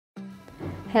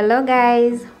Hello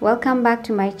guys, welcome back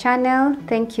to my channel.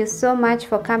 Thank you so much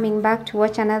for coming back to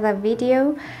watch another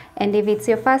video, and if it's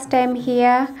your first time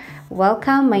here,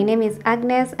 welcome. My name is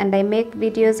Agnes and I make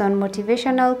videos on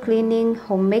motivational cleaning,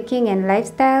 homemaking and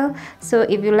lifestyle. So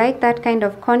if you like that kind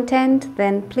of content,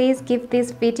 then please give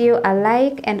this video a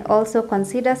like and also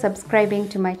consider subscribing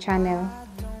to my channel.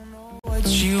 What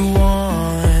you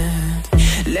want?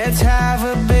 Let's have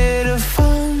a bit of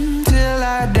fun till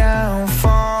I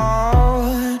downfall.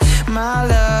 My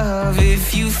love,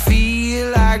 if you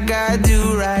feel like I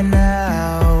do right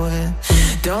now,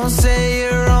 don't say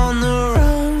you're on the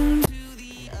run.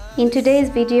 In today's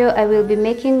video, I will be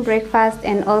making breakfast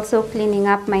and also cleaning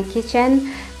up my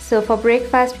kitchen. So for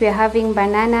breakfast, we are having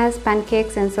bananas,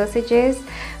 pancakes and sausages.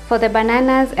 For the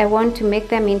bananas, I want to make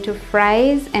them into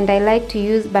fries, and I like to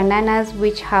use bananas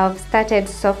which have started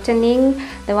softening,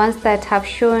 the ones that have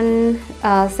shown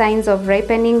signs of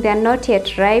ripening. They are not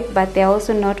yet ripe, but they are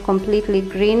also not completely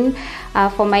green.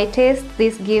 For my taste,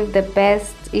 this gives the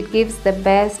best. It gives the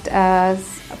best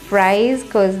fries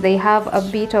because they have a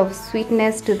bit of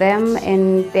sweetness to them,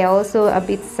 and they are also a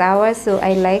bit sour. So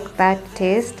I like that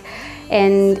taste.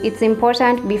 And it's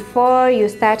important before you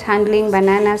start handling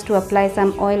bananas to apply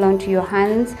some oil onto your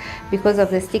hands because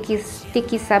of the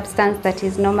sticky substance that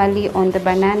is normally on the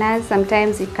bananas.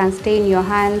 Sometimes it can stay in your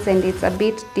hands and it's a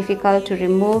bit difficult to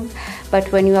remove, but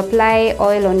when you apply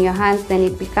oil on your hands, then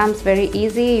it becomes very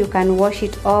easy. You can wash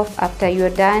it off after you're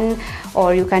done,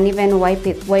 or you can even wipe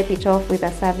it off with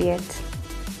a serviette.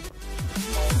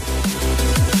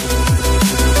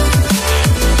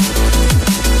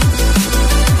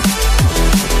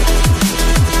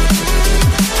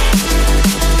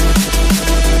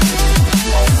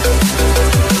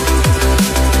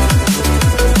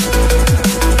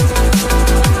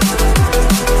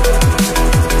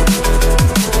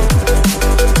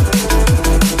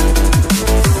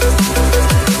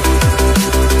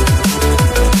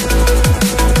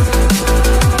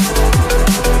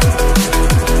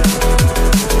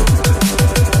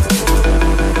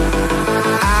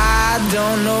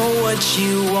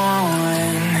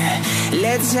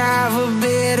 Let's have a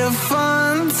bit of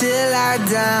fun till I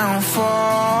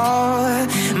downfall.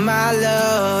 My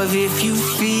love, if you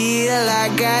feel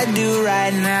like I do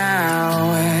right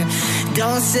now,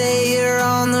 don't say you're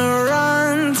on the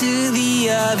run to the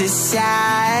other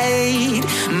side.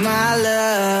 My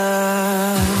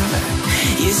love,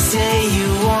 you say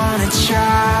you wanna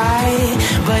try,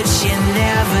 but you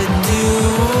never do.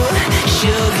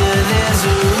 Sugar, there's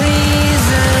a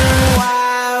reason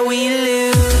why we lose.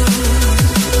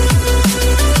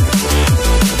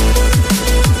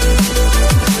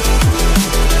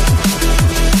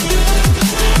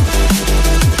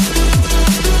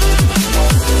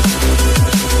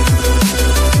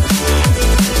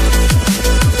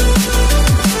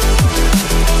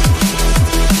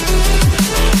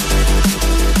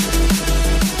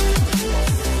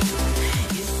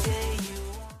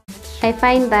 I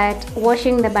find that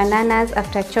washing the bananas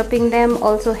after chopping them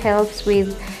also helps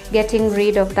with getting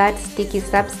rid of that sticky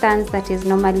substance that is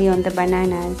normally on the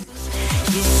bananas.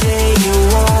 You say you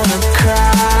wanna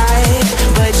cry,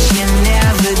 but you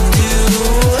never do.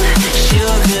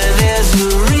 Sugar, there's a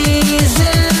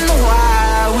reason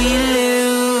why we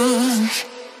lose.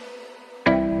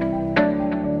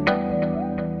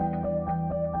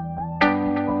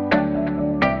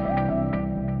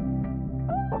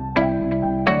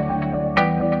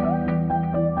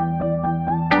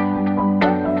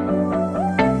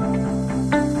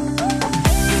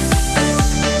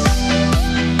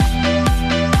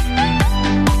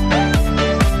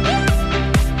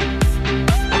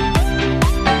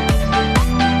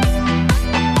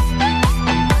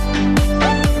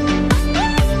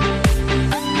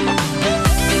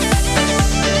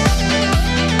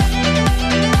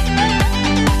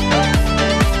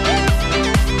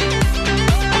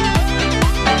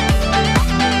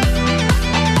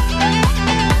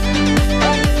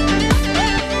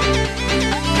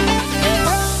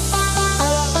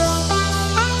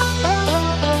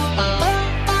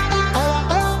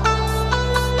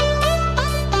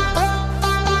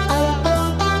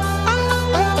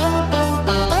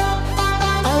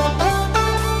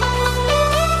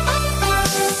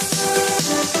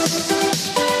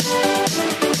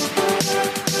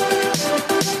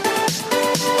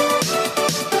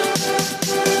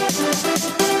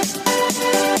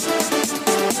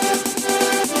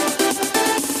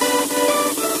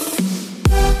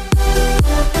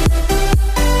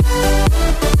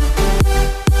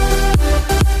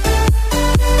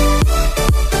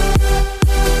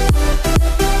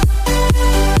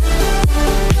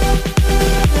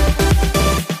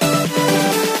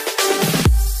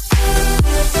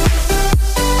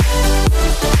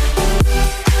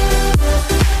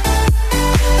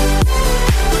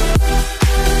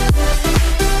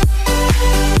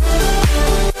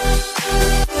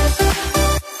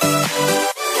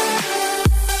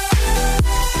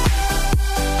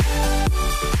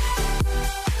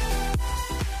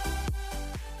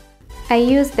 I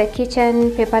use the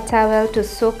kitchen paper towel to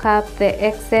soak up the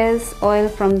excess oil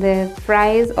from the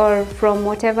fries or from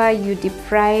whatever you deep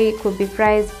fry. It could be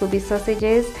fries, it could be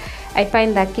sausages. I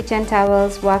find that kitchen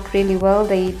towels work really well.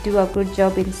 They do a good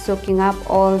job in soaking up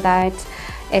all that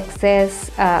excess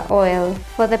oil.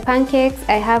 For the pancakes,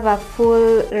 I have a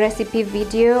full recipe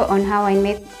video on how I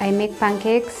make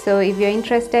pancakes, so if you're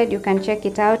interested you can check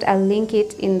it out. I'll link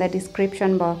it in the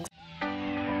description box.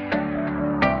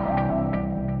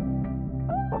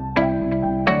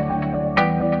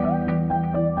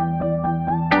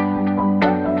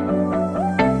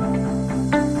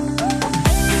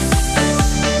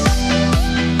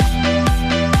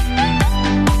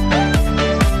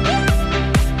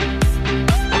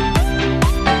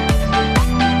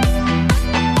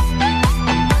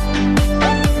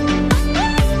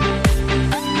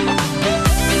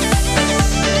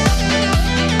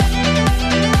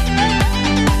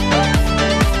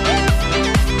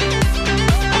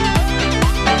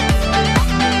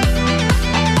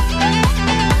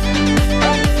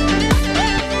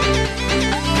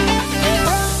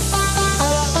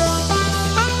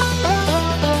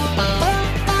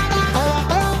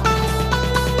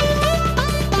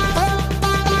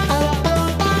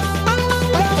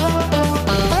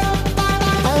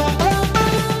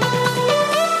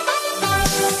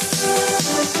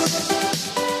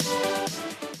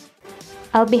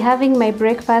 I'll be having my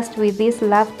breakfast with this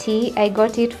love tea. I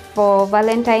got it for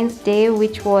Valentine's Day,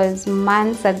 which was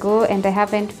months ago, and I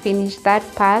haven't finished that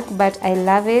pack, but I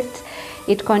love it.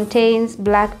 It contains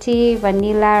black tea,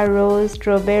 vanilla, rose,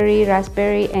 strawberry,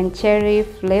 raspberry and cherry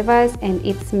flavors, and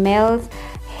it smells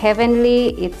heavenly.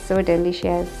 It's so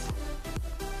delicious.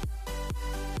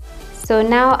 So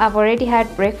now I've already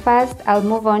had breakfast. I'll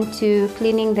move on to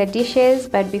cleaning the dishes,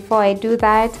 but before I do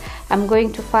that, I'm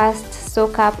going to first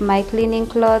soak up my cleaning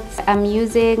clothes. I'm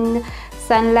using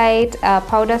Sunlight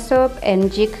powder soap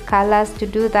and Jik colors to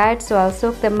do that, so I'll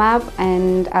soak them up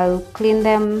and I'll clean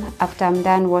them after I'm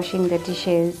done washing the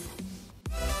dishes.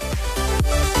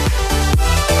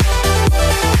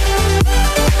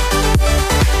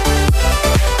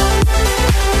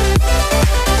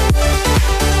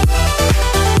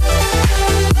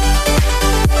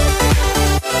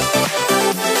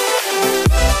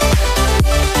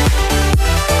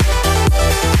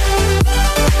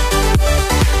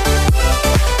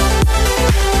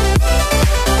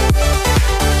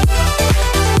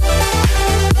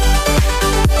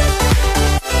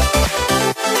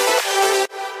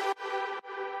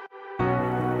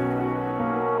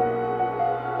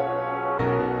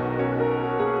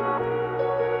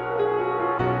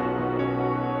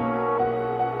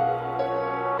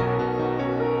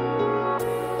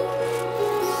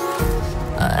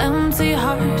 Empty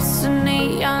hearts and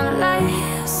neon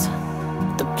lights,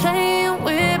 they're playing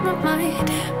with my mind.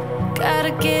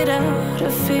 Gotta get out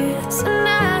of here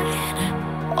tonight.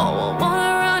 Oh, I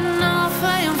wanna run off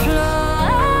and fly,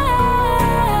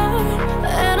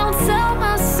 and I'll tell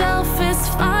myself it's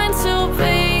fine to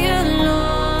be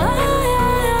alone,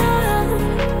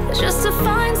 just to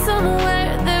find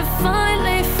somewhere that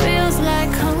finally feels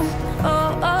like home.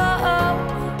 Oh, oh, oh.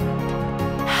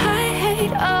 I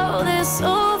hate all this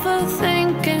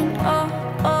overthinking, oh,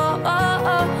 oh,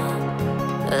 oh, oh.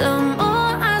 The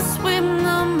more I swim,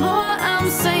 the more I'm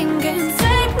sinking.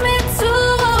 Take me to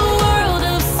a world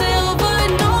of silver,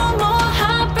 no more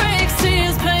heartbreaks,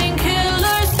 tears,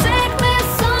 painkillers. Take me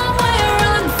somewhere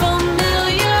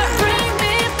unfamiliar, bring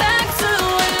me back to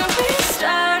where we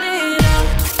started out.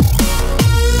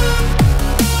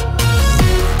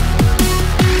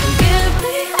 Get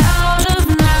me out of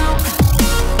now,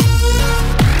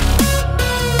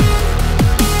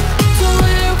 to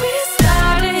where we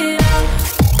started out.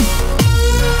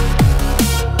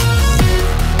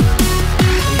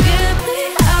 Get me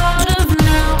out of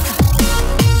now,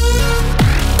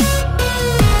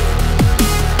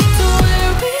 to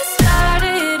where we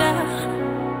started out.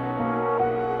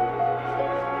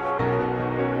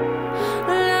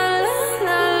 La la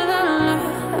la la la,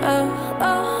 oh,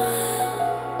 oh.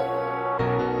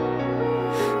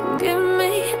 Get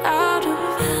me out of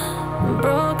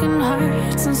broken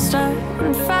hearts and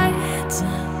starting fights,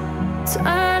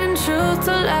 turning truth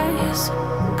to lies.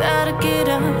 Gotta get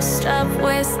up, stop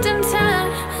wasting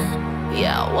time.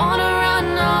 Yeah, I wanna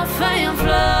run off and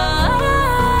fly,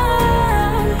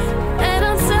 and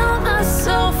I'll tell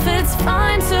myself it's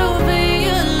fine to be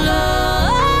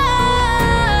alone,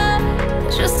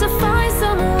 just to find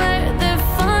somewhere that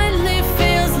finally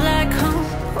feels like home.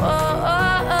 Oh,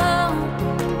 oh, oh.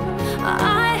 I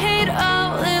hate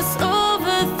all this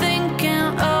overthinking,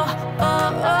 oh, oh,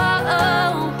 oh,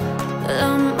 oh.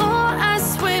 The more I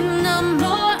swim, the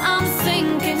more I'm sinking.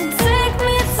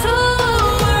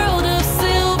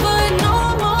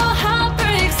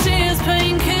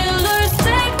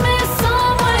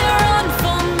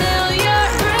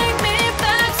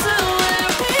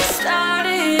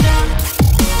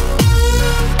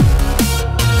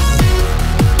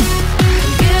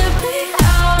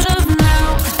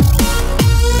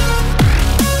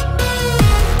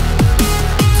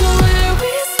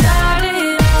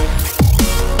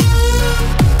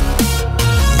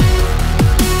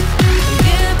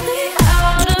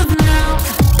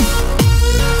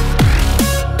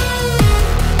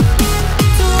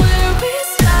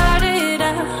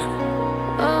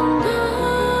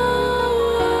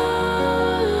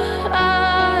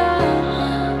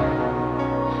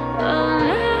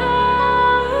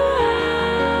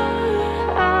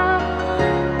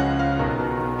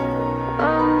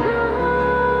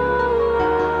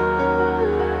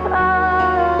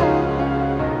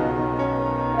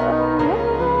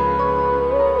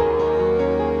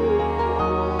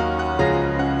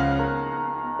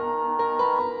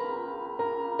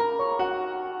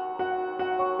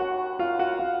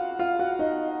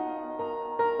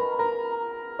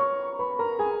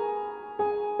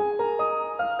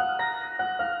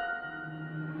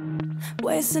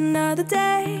 It's another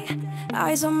day,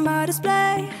 eyes on my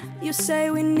display. You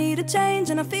say we need a change,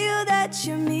 and I feel that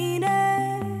you mean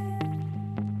it.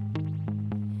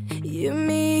 You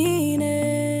mean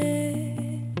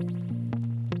it.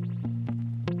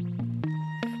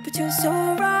 But you're so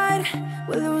right,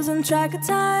 we're losing track of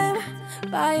time,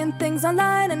 buying things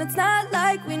online, and it's not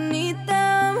like we need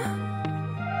them.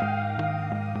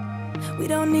 We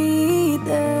don't need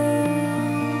them.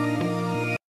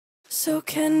 So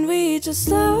can we just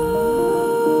slow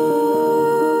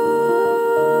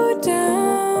down?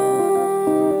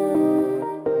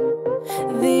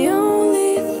 The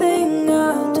only thing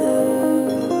I'll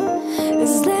do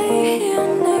is lay here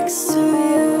next to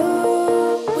you.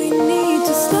 We need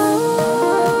to slow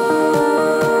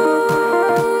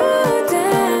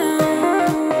down.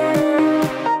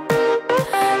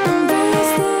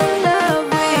 Embrace the love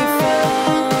we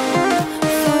found.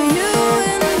 For you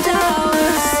and I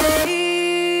were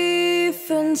safe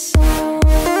and sound.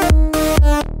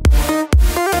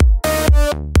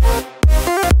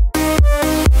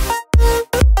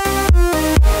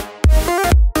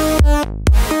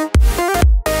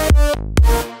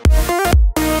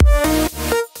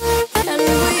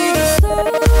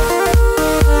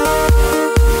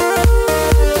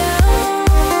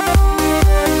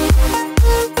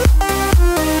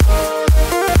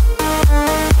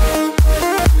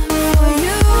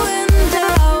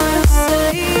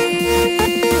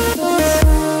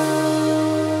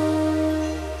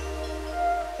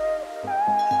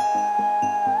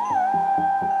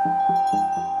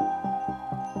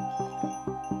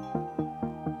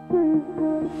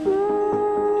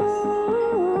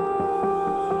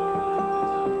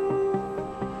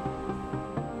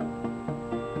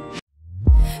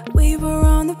 We were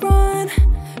on the run,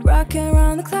 rocking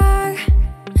around the clock.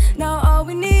 Now all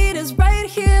we need is right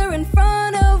here in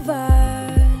front of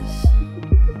us.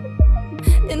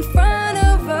 In front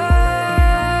of us.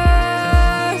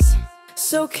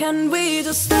 So can we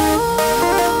just slow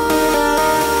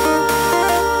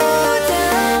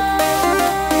down?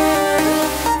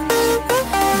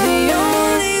 The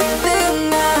only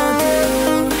thing I'll do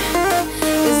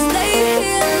is lay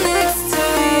here next to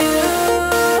you.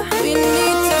 We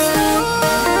need to slow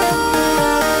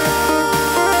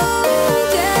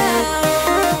down.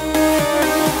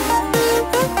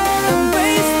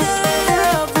 Embrace the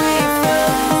love we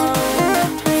found.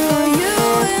 For you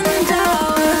and I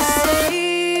were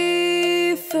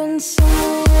safe and sound.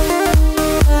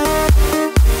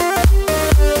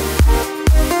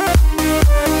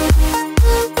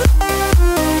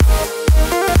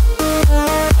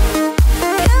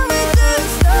 Can we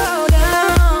just slow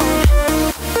down?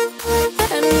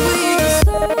 And we just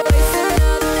slow waste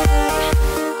another day.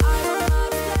 I'm on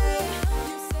my play. You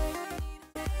say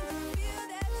we need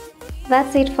a change.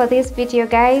 That's it for this video,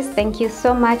 guys. Thank you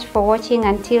so much for watching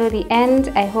until the end.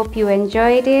 I hope you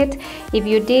enjoyed it. If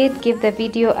you did, give the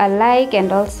video a like,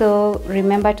 and also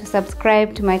remember to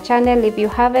subscribe to my channel if you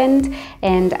haven't,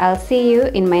 and I'll see you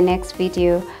in my next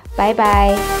video. Bye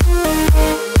bye.